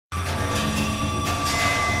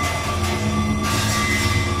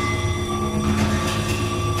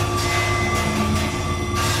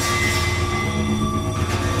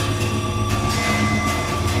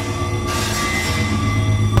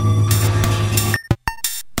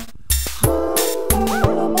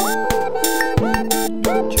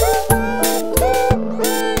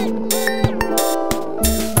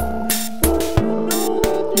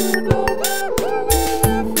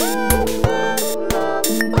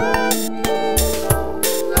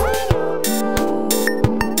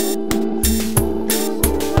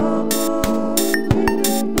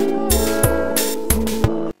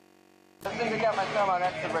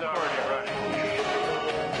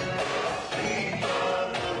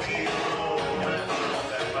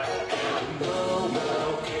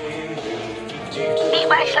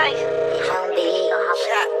Yeah,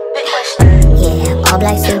 all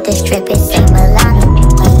black suit, this trip is Saint Milano.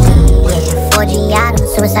 Yeah, 4G auto,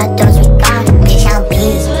 suicide doors, we got it. Bitch, I'm B.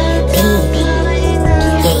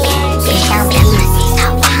 Yeah, bitch, I'm B.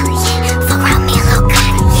 Fuck around me, a little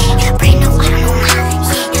cotton. Brand new auto, no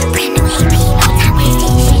mileage. Brand new AP, no time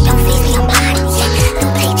wasted. Don't face me, I'm body.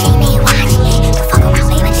 Don't play Jamie, watch. Don't fuck around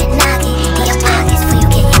me with your noggin. In your pockets, before you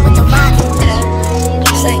get hit with the rocket.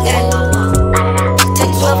 Say that.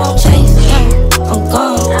 Take 12 on chase. I'm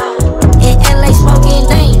gone. In LA smoking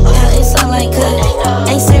lane. Yeah, it sound like cut.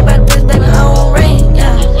 Ain't serious about this, baby, I don't rain.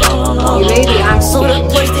 Yeah, no. You may be asking,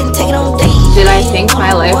 did I think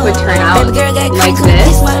my life would turn out like this?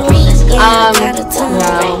 No.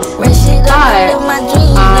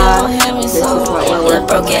 But, this is what we're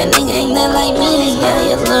working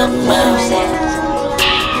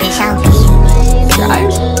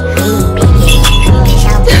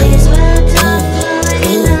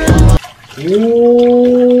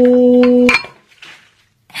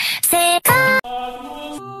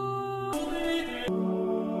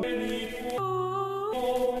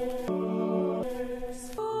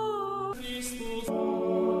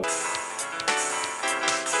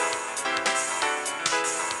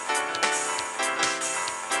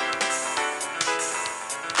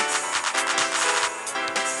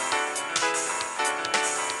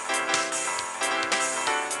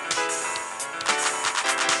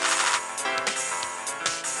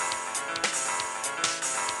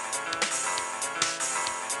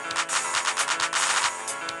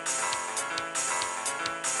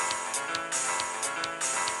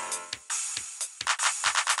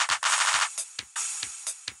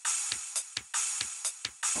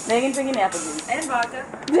Megan's drinking apple juice. And vodka.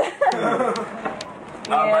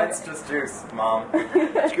 Mine's just juice, Mom.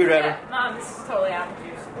 Screwdriver. Yeah, Mom, this is totally apple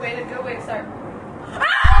juice. Way to go, way to start.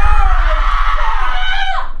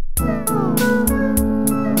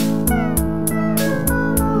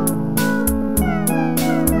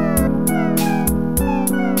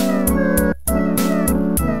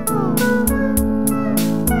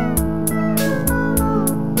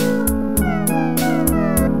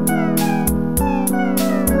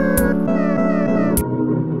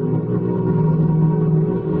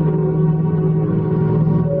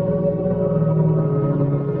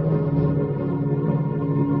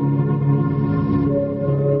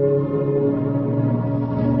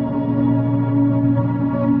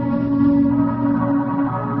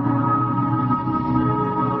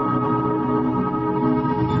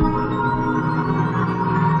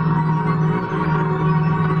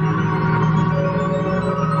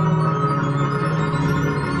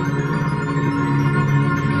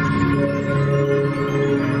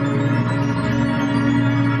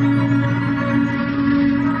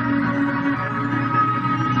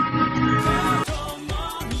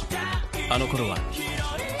あの頃は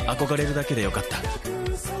憧れるだけでよかった。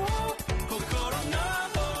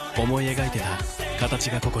思い描いてた形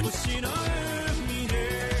がここに。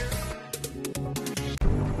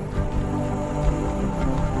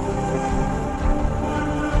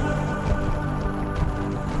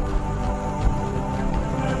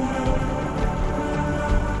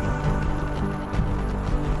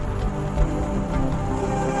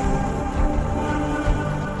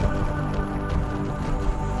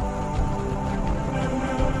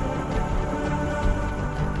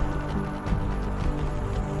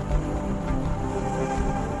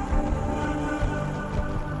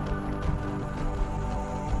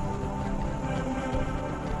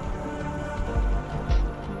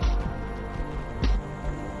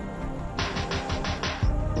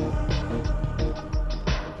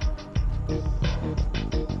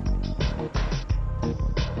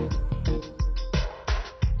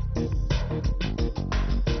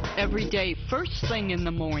Every day, first thing in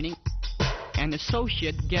the morning, an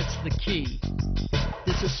associate gets the key.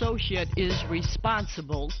 This associate is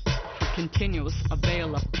responsible for continuous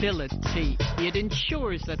availability. It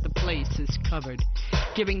ensures that the place is covered,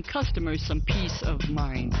 giving customers some peace of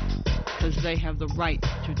mind, because they have the right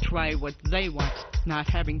to try what they want, not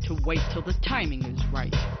having to wait till the timing is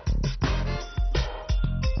right.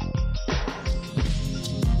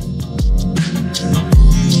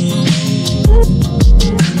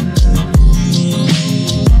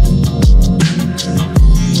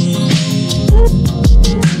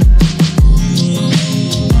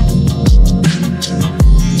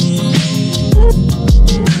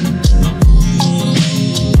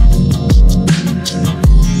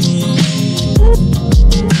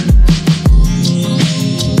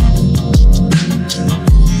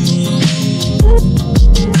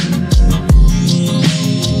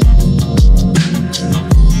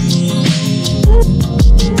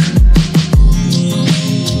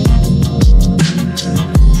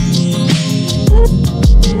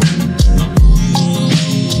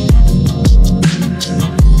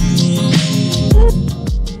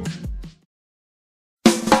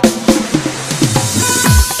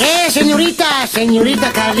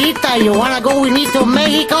 Señorita Carlita, you wanna go with me to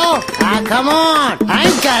Mexico? Ah, come on,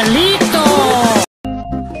 I'm Carlito!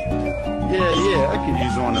 Yeah, I could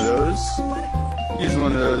use one of those. Use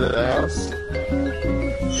one of those at the house.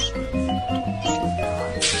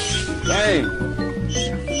 Hey!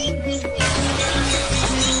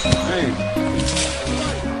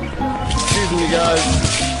 Excuse me, guys.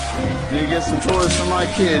 Need to get some toys for my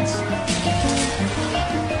kids.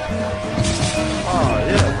 Oh,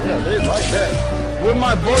 yeah, they like that. Where'd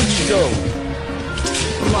my buggy go?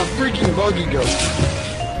 Where'd my freaking buggy go?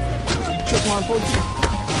 You took my buggy?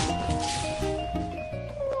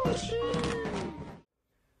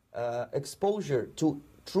 Exposure to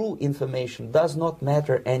true information does not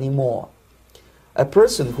matter anymore. A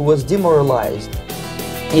person who was demoralized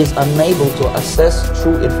is unable to assess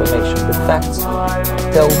true information. The facts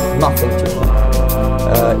tell nothing to him.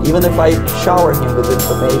 Even if I shower him with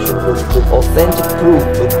information, with authentic proof,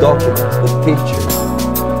 with documents, with pictures,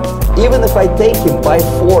 even if I take him by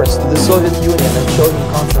force to the Soviet Union and show him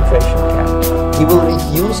concentration camp, he will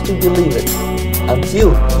refuse to believe it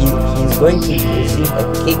until he's going to receive a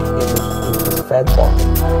kick in his fat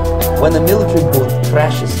pocket. When a military boot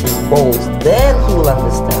crashes his balls, then he will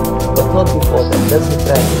understand, but not before that. That's the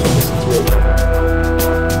tragedy of the situation.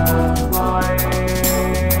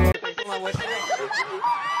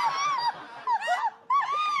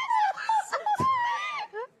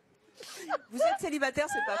 Vous êtes célibataire,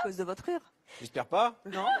 c'est pas à cause de votre rire? J'espère pas.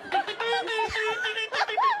 Non.